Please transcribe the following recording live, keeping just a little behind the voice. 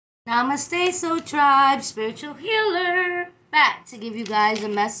Namaste, Soul Tribe, spiritual healer, back to give you guys a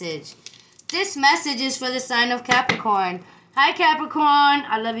message. This message is for the sign of Capricorn. Hi, Capricorn.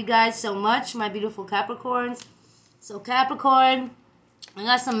 I love you guys so much, my beautiful Capricorns. So, Capricorn, I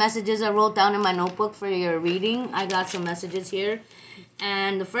got some messages I wrote down in my notebook for your reading. I got some messages here.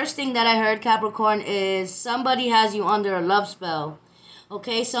 And the first thing that I heard, Capricorn, is somebody has you under a love spell.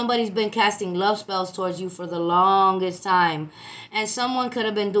 Okay, somebody's been casting love spells towards you for the longest time. And someone could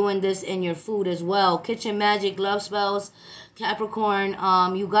have been doing this in your food as well. Kitchen magic, love spells, Capricorn.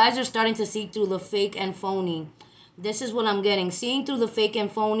 You guys are starting to see through the fake and phony. This is what I'm getting. Seeing through the fake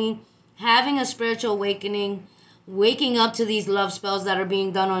and phony, having a spiritual awakening, waking up to these love spells that are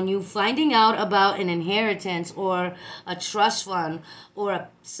being done on you, finding out about an inheritance or a trust fund or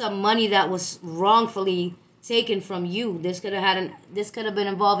some money that was wrongfully taken from you. This could have been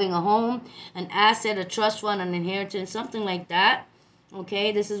involving a home, an asset, a trust fund, an inheritance, something like that.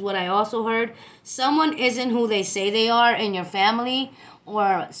 Okay, this is what I also heard. Someone isn't who they say they are in your family,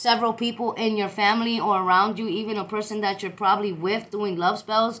 or several people in your family or around you, even a person that you're probably with doing love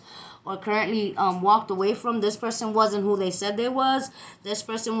spells or currently walked away from. This person wasn't who they said they was. This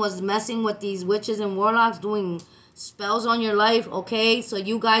person was messing with these witches and warlocks, doing spells on your life. Okay, so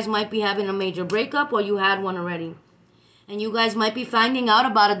you guys might be having a major breakup, or you had one already, and you guys might be finding out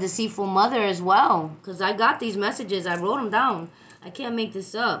about a deceitful mother as well, because I got these messages. I wrote them down. I can't make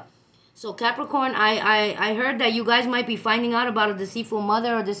this up. So Capricorn, I heard that you guys might be finding out about a deceitful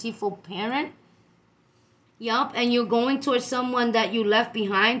mother or deceitful parent. Yup, and you're going towards someone that you left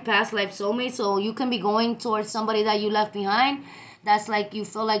behind, past life soulmate. So you can be going towards somebody that you left behind. That's like you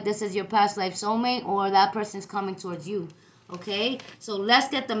feel like this is your past life soulmate, or that person's coming towards you. Okay, so let's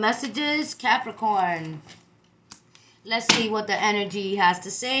get the messages, Capricorn. Let's see what the energy has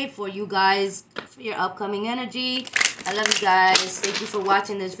to say for you guys, for your upcoming energy. I love you guys. Thank you for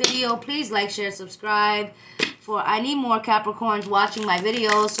watching this video. Please like, share, subscribe. I need more Capricorns watching my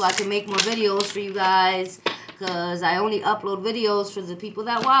videos so I can make more videos for you guys, because I only upload videos for the people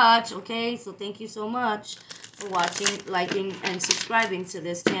that watch. Okay, so thank you so much for watching, liking, and subscribing to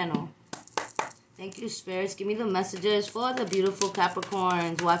this channel. Thank you, spirits. Give me the messages for the beautiful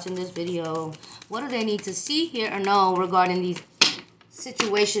Capricorns watching this video. What do they need to see, hear, or know regarding these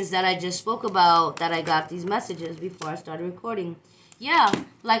situations that I just spoke about, that I got these messages before I started recording? Yeah,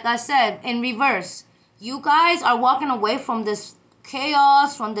 like I said, in reverse. You guys are walking away from this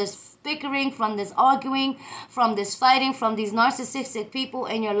chaos, from this bickering, from this arguing, from this fighting, from these narcissistic people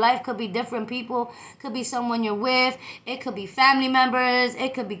in your life. Could be different people, could be someone you're with, it could be family members,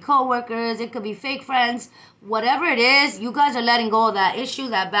 it could be co-workers, it could be fake friends. Whatever it is, you guys are letting go of that issue,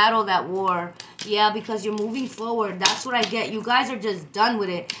 that battle, that war. Yeah, because you're moving forward. That's what I get. You guys are just done with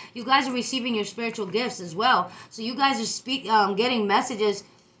it. You guys are receiving your spiritual gifts as well. So you guys are getting messages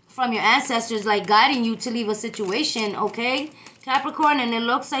from your ancestors, like guiding you to leave a situation. Okay, Capricorn, and it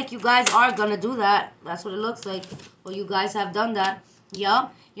looks like you guys are gonna do that. That's what it looks like. Or you guys have done that. Yeah,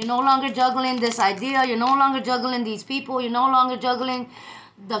 you're no longer juggling this idea. You're no longer juggling these people. You're no longer juggling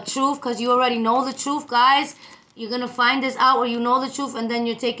the truth, because you already know the truth, guys. You're gonna find this out where you know the truth, and then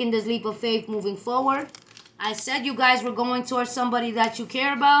you're taking this leap of faith moving forward. I said you guys were going towards somebody that you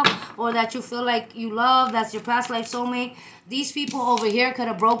care about, or that you feel like you love, that's your past life soulmate. These people over here could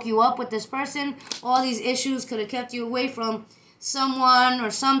have broke you up with this person. All these issues could have kept you away from someone or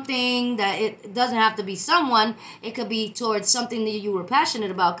something. That it doesn't have to be someone. It could be towards something that you were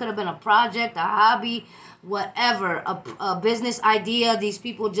passionate about. Could have been a project, a hobby, whatever, a business idea. These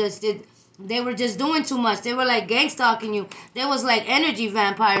people just did. They were just doing too much. They were like gang stalking you. They was like energy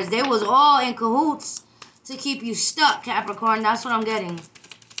vampires. They was all in cahoots to keep you stuck, Capricorn. That's what I'm getting.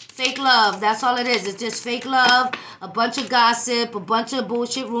 Fake love. That's all it is. It's just fake love, a bunch of gossip, a bunch of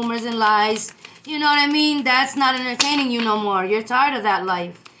bullshit rumors and lies. You know what I mean? That's not entertaining you no more. You're tired of that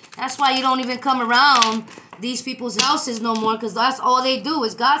life. That's why you don't even come around these people's houses no more, because that's all they do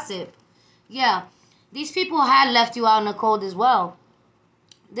is gossip. Yeah. These people had left you out in the cold as well.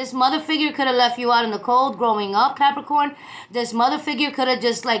 This mother figure could have left you out in the cold growing up, Capricorn. This mother figure could have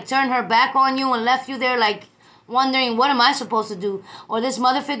just like turned her back on you and left you there like wondering, what am I supposed to do? Or this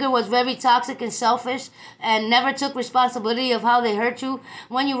mother figure was very toxic and selfish and never took responsibility of how they hurt you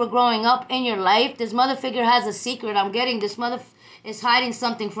when you were growing up in your life. This mother figure has a secret. I'm getting this mother is hiding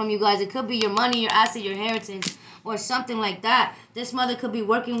something from you guys. It could be your money, your asset, your inheritance, or something like that. This mother could be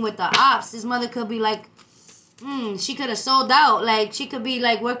working with the ops. This mother could be like, she could have sold out. Like, she could be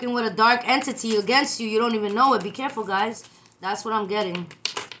like working with a dark entity against you. You don't even know it. Be careful, guys. That's what I'm getting.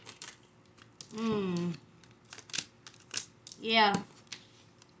 Yeah.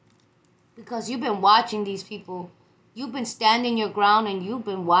 Because you've been watching these people You've been standing your ground and you've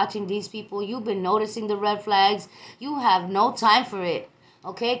been watching these people. You've been noticing the red flags. You have no time for it,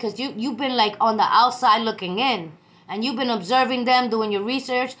 okay? Because you've been like on the outside looking in. And you've been observing them, doing your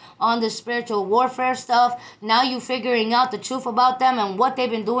research on the spiritual warfare stuff. Now you figuring out the truth about them and what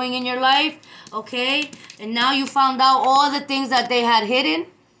they've been doing in your life, okay? And now you found out all the things that they had hidden,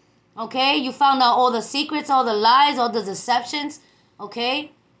 okay? You found out all the secrets, all the lies, all the deceptions,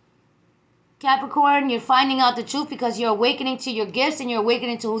 okay? Capricorn, you're finding out the truth because you're awakening to your gifts and you're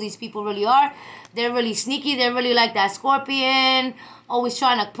awakening to who these people really are. They're really sneaky. They're really like that scorpion, always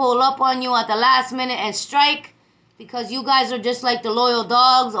trying to pull up on you at the last minute and strike, because you guys are just like the loyal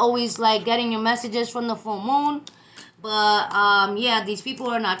dogs, always like getting your messages from the full moon. But yeah, these people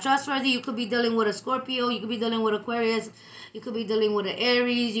are not trustworthy. You could be dealing with a Scorpio. You could be dealing with Aquarius. You could be dealing with an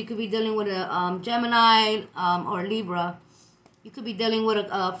Aries. You could be dealing with a Gemini or Libra. You could be dealing with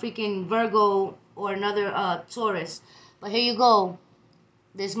a freaking Virgo or another Taurus. But here you go.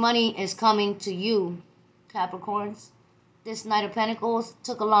 This money is coming to you, Capricorns. This Knight of Pentacles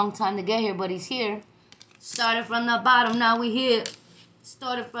took a long time to get here, but he's here. Started from the bottom, now we here.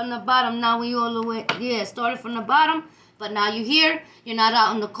 Started from the bottom, now we all the way. Yeah, started from the bottom, but now you're here. You're not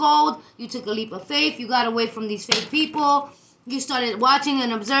out in the cold. You took a leap of faith. You got away from these fake people. You started watching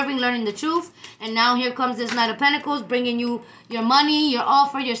and observing, learning the truth. And now here comes this Knight of Pentacles, bringing you your money, your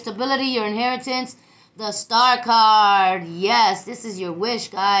offer, your stability, your inheritance. The Star card. Yes, this is your wish,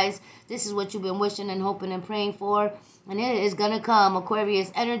 guys. This is what you've been wishing and hoping and praying for. And it is going to come.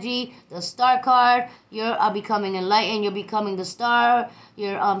 Aquarius energy, the Star card. You're becoming enlightened. You're becoming the star.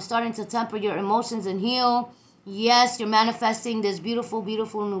 You're starting to temper your emotions and heal. Yes, you're manifesting this beautiful,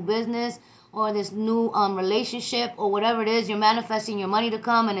 beautiful new business or this new relationship or whatever it is. You're manifesting your money to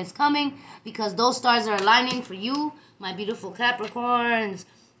come, and it's coming because those stars are aligning for you, my beautiful Capricorns.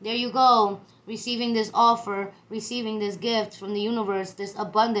 There you go. Receiving this offer, receiving this gift from the universe, this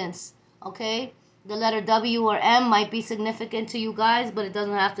abundance, okay? The letter W or M might be significant to you guys, but it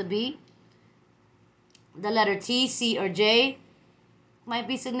doesn't have to be. The letter T, C, or J might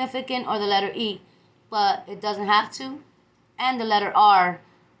be significant, or the letter E, but it doesn't have to. And the letter R.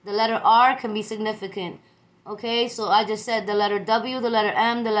 The letter R can be significant. Okay, so I just said the letter W, the letter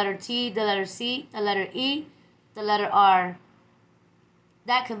M, the letter T, the letter C, the letter E, the letter R.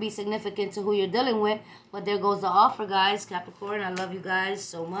 That could be significant to who you're dealing with. But there goes the offer, guys. Capricorn, I love you guys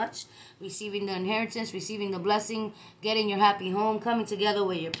so much. Receiving the inheritance, receiving the blessing, getting your happy home, coming together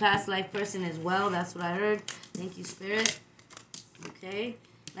with your past life person as well. That's what I heard. Thank you, Spirit. Okay,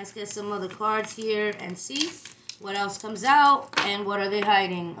 let's get some other cards here and see what else comes out and what are they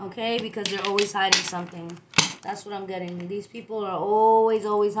hiding. Okay, because they're always hiding something. That's what I'm getting. These people are always,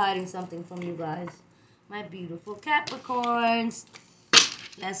 always hiding something from you guys. My beautiful Capricorns.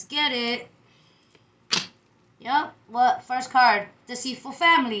 Let's get it. Yep. What? First card. Deceitful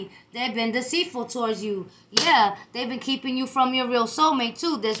family. They've been deceitful towards you. Yeah. They've been keeping you from your real soulmate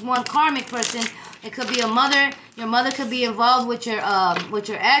too. There's one karmic person. It could be a mother. Your mother could be involved with your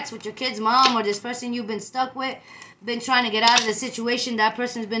ex, with your kid's mom, or this person you've been stuck with. Been trying to get out of the situation that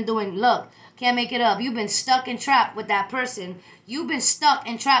person's been doing. Look, can't make it up. You've been stuck and trapped with that person. You've been stuck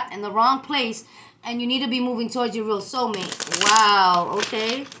and trapped in the wrong place. And you need to be moving towards your real soulmate. Wow.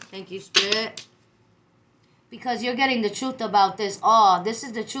 Okay. Thank you, Spirit. Because you're getting the truth about this. Oh, this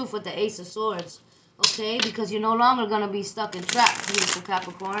is the truth with the Ace of Swords. Okay? Because you're no longer going to be stuck and trapped, beautiful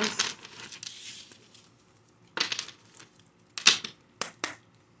Capricorns.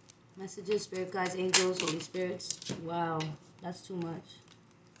 Messages, Spirit Guides, Angels, Holy Spirits. Wow. That's too much.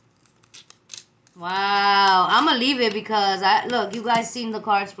 Wow. I'm going to leave it because, look, you guys seen the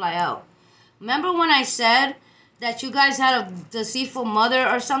cards fly out. Remember when I said that you guys had a deceitful mother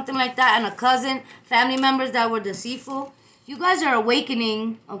or something like that and a cousin, family members that were deceitful? You guys are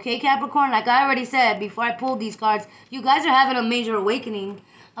awakening, okay, Capricorn? Like I already said before I pulled these cards, you guys are having a major awakening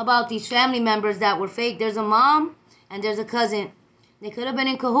about these family members that were fake. There's a mom and there's a cousin. They could have been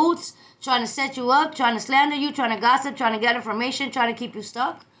in cahoots, trying to set you up, trying to slander you, trying to gossip, trying to get information, trying to keep you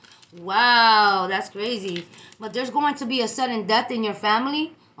stuck. Wow, that's crazy. But there's going to be a sudden death in your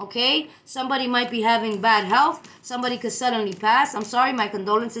family. Okay, somebody might be having bad health. Somebody could suddenly pass. I'm sorry, my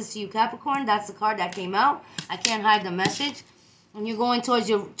condolences to you, Capricorn. That's the card that came out. I can't hide the message. And you're going towards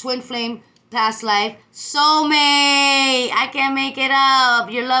your twin flame past life soulmate. I can't make it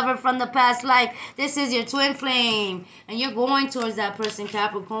up. Your lover from the past life. This is your twin flame. And you're going towards that person,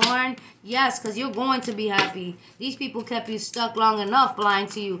 Capricorn. Yes, because you're going to be happy. These people kept you stuck long enough, blind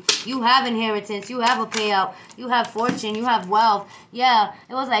to you. You have inheritance. You have a payout. You have fortune. You have wealth. Yeah,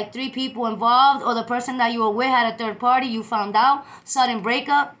 it was like 3 people involved, or the person that you were with had a third party. You found out. Sudden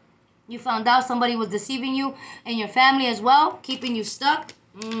breakup. You found out somebody was deceiving you and your family as well, keeping you stuck.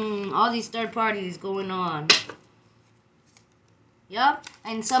 All these third parties going on. Yep.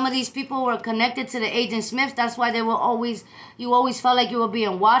 And some of these people were connected to the Agent Smiths. That's why they were always, you always felt like you were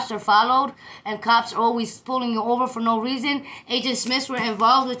being watched or followed. And cops are always pulling you over for no reason. Agent Smiths were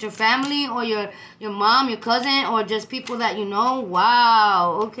involved with your family or your mom, your cousin, or just people that you know.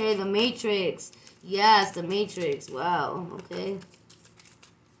 Wow. Okay, the Matrix. Yes, the Matrix. Wow. Okay.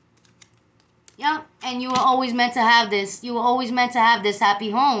 Yep, and you were always meant to have this. You were always meant to have this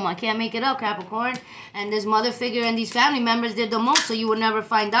happy home. I can't make it up, Capricorn. And this mother figure and these family members did the most, so you would never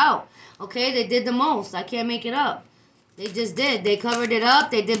find out. Okay, they did the most. I can't make it up. They just did. They covered it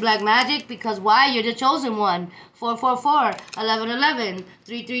up. They did black magic because why? You're the chosen one. 444, 1111,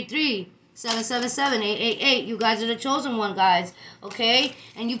 333. 777, 888. You guys are the chosen one, guys. Okay?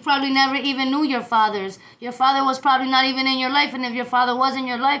 And you probably never even knew your fathers. Your father was probably not even in your life. And if your father was in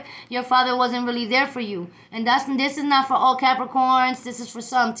your life, your father wasn't really there for you. And this is not for all Capricorns. This is for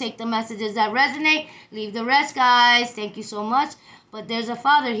some. Take the messages that resonate. Leave the rest, guys. Thank you so much. But there's a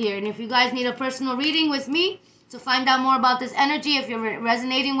father here. And if you guys need a personal reading with me to find out more about this energy, if you're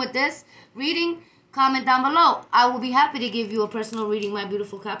resonating with this reading, comment down below. I will be happy to give you a personal reading, my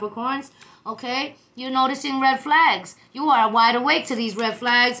beautiful Capricorns. Okay? You're noticing red flags. You are wide awake to these red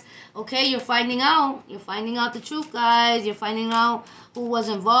flags. Okay? You're finding out. You're finding out the truth, guys. You're finding out who was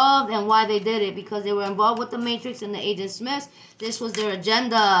involved and why they did it. Because they were involved with the Matrix and the Agent Smiths. This was their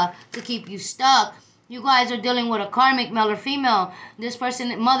agenda to keep you stuck. You guys are dealing with a karmic male or female. This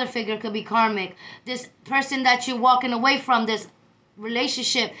person, mother figure, could be karmic. This person that you're walking away from, this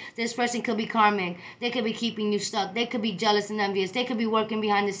relationship, this person could be karmic. They could be keeping you stuck. They could be jealous and envious. They could be working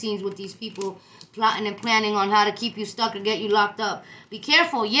behind the scenes with these people, plotting and planning on how to keep you stuck or get you locked up. Be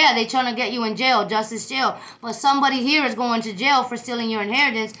careful. Yeah, they're trying to get you in jail, justice jail. But somebody here is going to jail for stealing your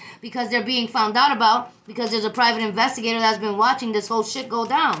inheritance because they're being found out about, because there's a private investigator that's been watching this whole shit go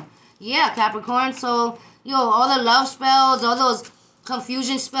down. Yeah, Capricorn. So, all the love spells, all those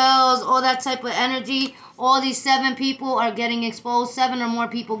confusion spells, all that type of energy, all these 7 people are getting exposed. 7 or more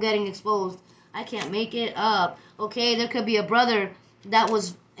people getting exposed. I can't make it up. Okay, there could be a brother that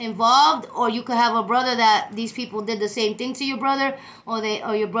was involved, or you could have a brother that these people did the same thing to your brother, or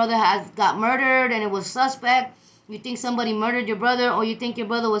your brother has got murdered and it was suspect. You think somebody murdered your brother, or you think your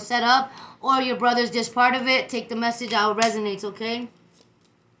brother was set up, or your brother's just part of it. Take the message how it resonates, okay?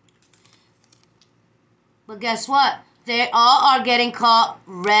 But guess what? They all are getting caught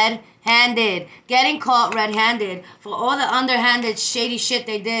red-handed. Getting caught red-handed for all the underhanded shady shit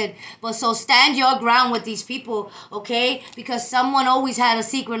they did. But so stand your ground with these people, okay? Because someone always had a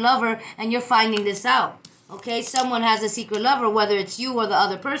secret lover and you're finding this out. Okay? Someone has a secret lover, whether it's you or the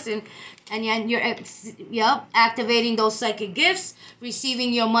other person. And you're activating those psychic gifts,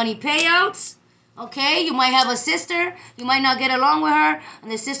 receiving your money payouts. Okay, you might have a sister, you might not get along with her, and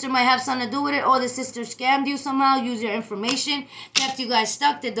the sister might have something to do with it, or the sister scammed you somehow, used your information, kept you guys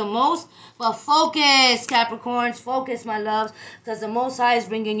stuck, did the most. But focus, Capricorns, focus, my loves, because the Most High is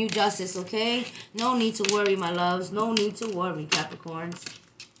bringing you justice, okay? No need to worry, my loves, no need to worry, Capricorns.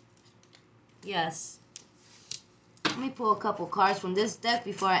 Yes. Let me pull a couple cards from this deck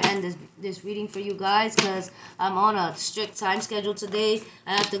before I end this reading for you guys, because I'm on a strict time schedule today.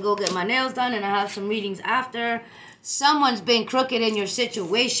 I have to go get my nails done, and I have some readings after. Someone's been crooked in your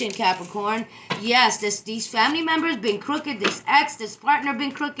situation, Capricorn. Yes, these family members been crooked. This ex, this partner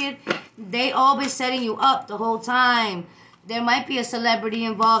been crooked. They all been setting you up the whole time. There might be a celebrity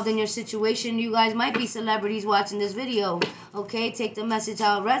involved in your situation. You guys might be celebrities watching this video. Okay, take the message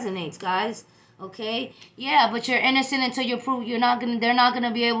how it resonates, guys. Okay, yeah, but you're innocent until you're proved. They're not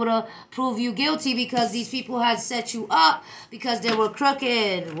gonna be able to prove you guilty because these people had set you up because they were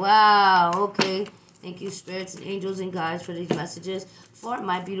crooked. Wow. Okay. Thank you, spirits and angels and guides, for these messages for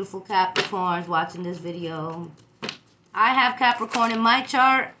my beautiful Capricorns watching this video. I have Capricorn in my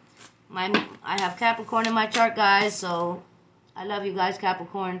chart. I have Capricorn in my chart, guys. So I love you guys,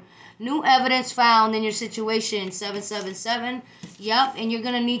 Capricorn. New evidence found in your situation, 777. Yep, and you're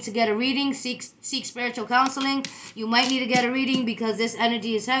going to need to get a reading. Seek spiritual counseling. You might need to get a reading because this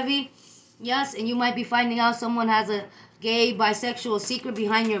energy is heavy. Yes, and you might be finding out someone has a gay, bisexual secret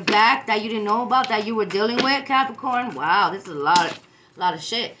behind your back that you didn't know about, that you were dealing with, Capricorn. Wow, this is a lot of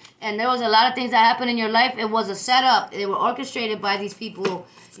shit. And there was a lot of things that happened in your life. It was a setup. They were orchestrated by these people.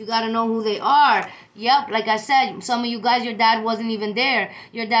 You got to know who they are. Yep, like I said, some of you guys, your dad wasn't even there.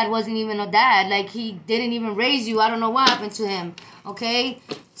 Your dad wasn't even a dad. Like, he didn't even raise you. I don't know what happened to him, okay?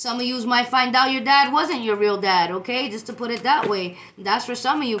 Some of you might find out your dad wasn't your real dad, okay? Just to put it that way. That's for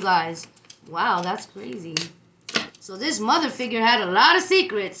some of you guys. Wow, that's crazy. So this mother figure had a lot of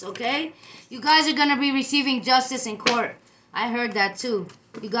secrets, okay? You guys are going to be receiving justice in court. I heard that too.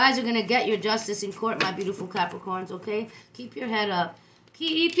 You guys are going to get your justice in court, my beautiful Capricorns, okay? Keep your head up.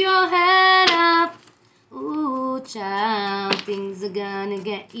 Keep your head up. Ooh, child, things are gonna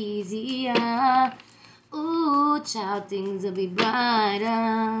get easier. Ooh, child, things will be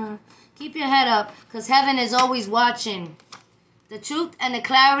brighter. Keep your head up, because heaven is always watching. The truth and the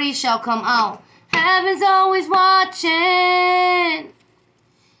clarity shall come out. Heaven's always watching.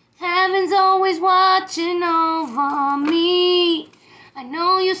 Heaven's always watching over me. I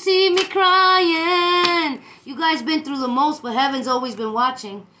know you see me crying. You guys been through the most, but heaven's always been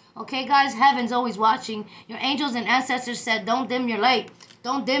watching. Okay, guys, heaven's always watching. Your angels and ancestors said, don't dim your light.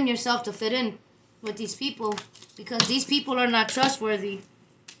 Don't dim yourself to fit in with these people, because these people are not trustworthy.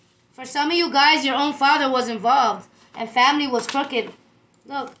 For some of you guys, your own father was involved, and family was crooked.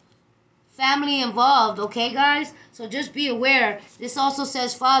 Look, family involved, okay, guys? So just be aware. This also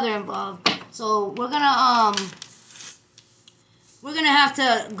says father involved. So we're gonna have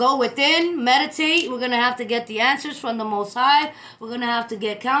to go within, meditate. We're going to have to get the answers from the Most High. We're going to have to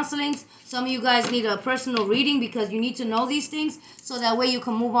get counseling. Some of you guys need a personal reading because you need to know these things so that way you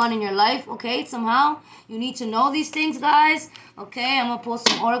can move on in your life, okay? Somehow, you need to know these things, guys. Okay, I'm going to post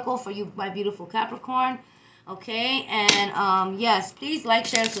some oracle for you, my beautiful Capricorn. Okay, and yes, please like,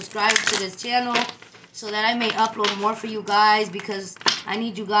 share, and subscribe to this channel so that I may upload more for you guys, because I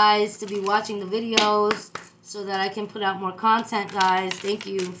need you guys to be watching the videos so that I can put out more content, guys. Thank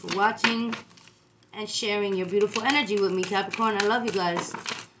you for watching and sharing your beautiful energy with me, Capricorn. I love you guys.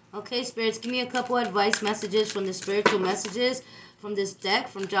 Okay, spirits, give me a couple advice messages from the spiritual messages from this deck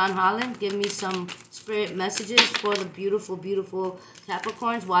from John Holland. Give me some spirit messages for the beautiful, beautiful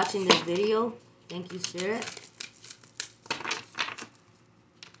Capricorns watching this video. Thank you, Spirit.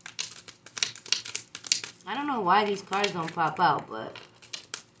 I don't know why these cards don't pop out, but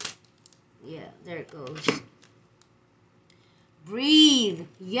yeah, there it goes. Breathe.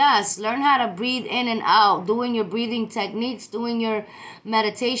 Yes, learn how to breathe in and out. Doing your breathing techniques, doing your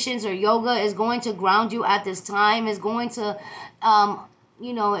meditations or yoga is going to ground you at this time. Is going to,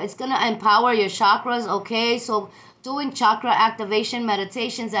 it's going to empower your chakras, okay? So doing chakra activation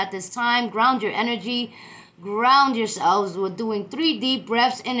meditations at this time. Ground your energy. Ground yourselves. We're doing 3 deep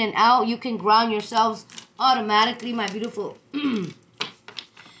breaths in and out. You can ground yourselves automatically, my beautiful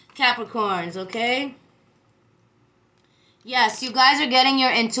Capricorns, okay? Yes, you guys are getting your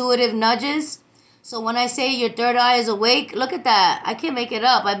intuitive nudges. So when I say your third eye is awake, look at that. I can't make it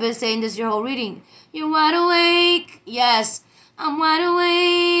up. I've been saying this your whole reading. You're wide awake. Yes, I'm wide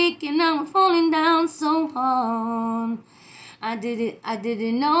awake and I'm falling down so hard. I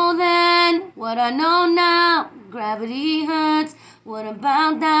didn't know then what I know now. Gravity hurts. What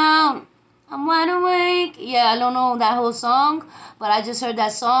about down? I'm wide awake. Yeah, I don't know that whole song, but I just heard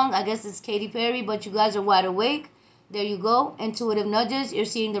that song. I guess it's Katy Perry, but you guys are wide awake. There you go. Intuitive nudges. You're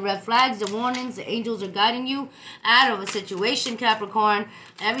seeing the red flags, the warnings. The angels are guiding you out of a situation, Capricorn.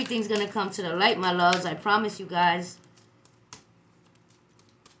 Everything's going to come to the light, my loves. I promise you guys.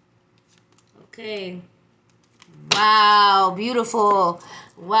 Okay. Wow. Beautiful.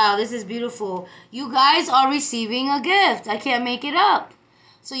 Wow, this is beautiful. You guys are receiving a gift. I can't make it up.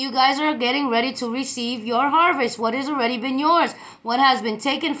 So you guys are getting ready to receive your harvest. What has already been yours? What has been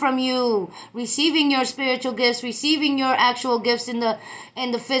taken from you? Receiving your spiritual gifts, receiving your actual gifts in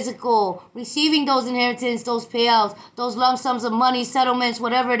the physical, receiving those inheritance, those payouts, those lump sums of money, settlements,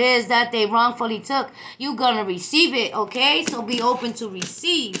 whatever it is that they wrongfully took. You're gonna receive it, okay? So be open to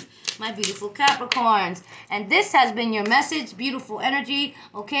receive, my beautiful Capricorns. And this has been your message, beautiful energy.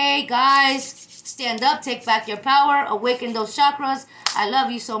 Okay, guys, stand up, take back your power, awaken those chakras. I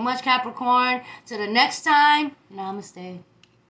love you so much, Capricorn. Till the next time, namaste.